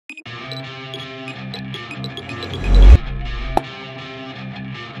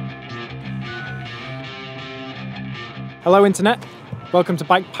Hello Internet, welcome to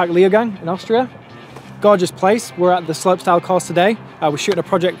Bike Park Leogang in Austria. Gorgeous place. We're at the slopestyle course today. We're shooting a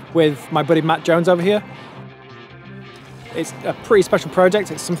project with my buddy Matt Jones over here. It's a pretty special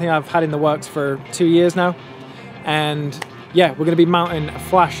project. It's something I've had in the works for 2 years now. And yeah, we're going to be mounting a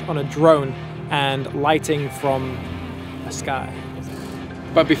flash on a drone and lighting from the sky.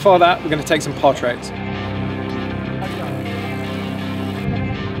 But before that, we're going to take some portraits.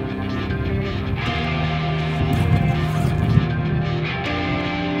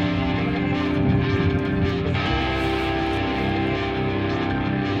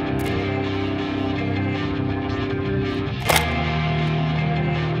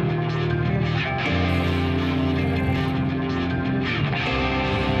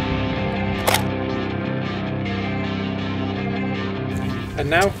 And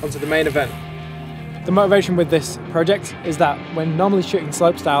now onto the main event. The motivation with this project is that when normally shooting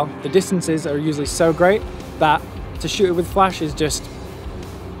slopestyle, the distances are usually so great that to shoot it with flash is just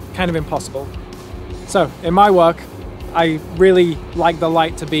kind of impossible. So in my work, I really like the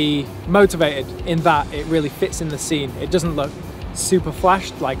light to be motivated in that it really fits in the scene. It doesn't look super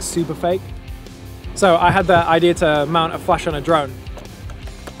flashed, like super fake. So I had the idea to mount a flash on a drone.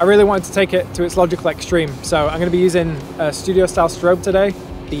 I really wanted to take it to its logical extreme, so I'm going to be using a studio style strobe today,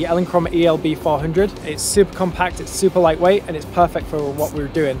 the Elinchrom ELB 400. It's super compact, it's super lightweight, and it's perfect for what we're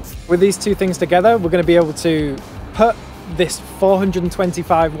doing. With these two things together, we're going to be able to put this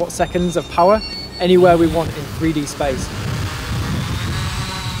 425 watt-seconds of power anywhere we want in 3D space.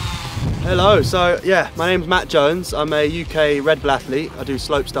 Hello, so yeah, my name's Matt Jones. I'm a UK Red Bull athlete. I do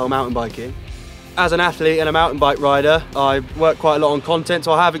slopestyle mountain biking. As an athlete and a mountain bike rider, I work quite a lot on content,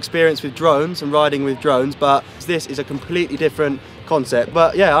 so I have experience with drones and riding with drones, but this is a completely different concept.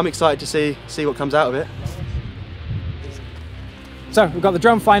 But yeah, I'm excited to see what comes out of it. So we've got the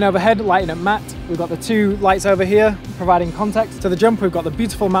drone flying overhead, lighting at Matt. We've got the two lights over here, providing context to the jump. We've got the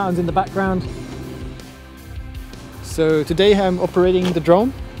beautiful mountains in the background. So today I'm operating the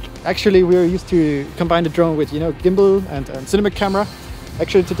drone. Actually, we're used to combine the drone with, gimbal and cinema camera.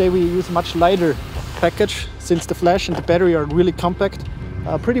 Actually, today we use a much lighter package since the flash and the battery are really compact,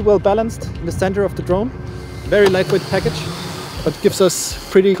 pretty well balanced in the center of the drone. Very lightweight package, but gives us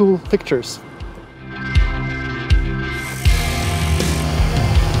pretty cool pictures.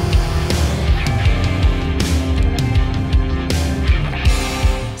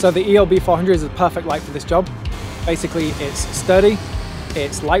 So the ELB 400 is the perfect light for this job. Basically, it's sturdy,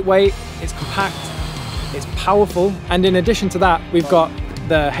 it's lightweight, it's compact, it's powerful, and in addition to that, we've got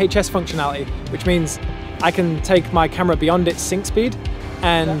the HS functionality, which means I can take my camera beyond its sync speed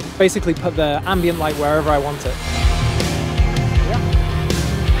and basically put the ambient light wherever I want it.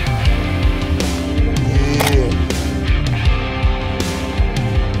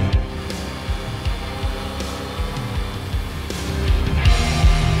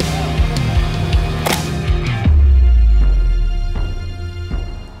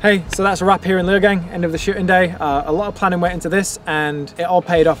 Hey, so that's a wrap here in Leogang, end of the shooting day. A lot of planning went into this and it all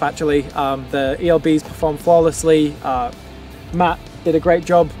paid off actually. The ELBs performed flawlessly. Matt did a great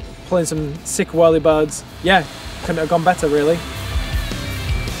job pulling some sick whirlybirds. Yeah, couldn't have gone better really.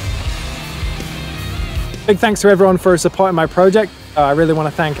 Big thanks to everyone for supporting my project. I really want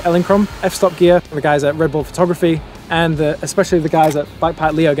to thank Elinchrom, F-Stop Gear, the guys at Red Bull Photography, and especially the guys at Bike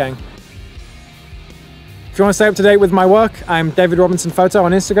Park Leogang. If you want to stay up to date with my work, I'm David Robinson Photo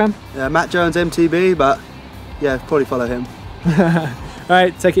on Instagram. Yeah, Matt Jones MTB, but yeah, probably follow him. All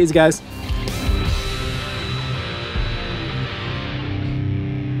right, take it easy guys.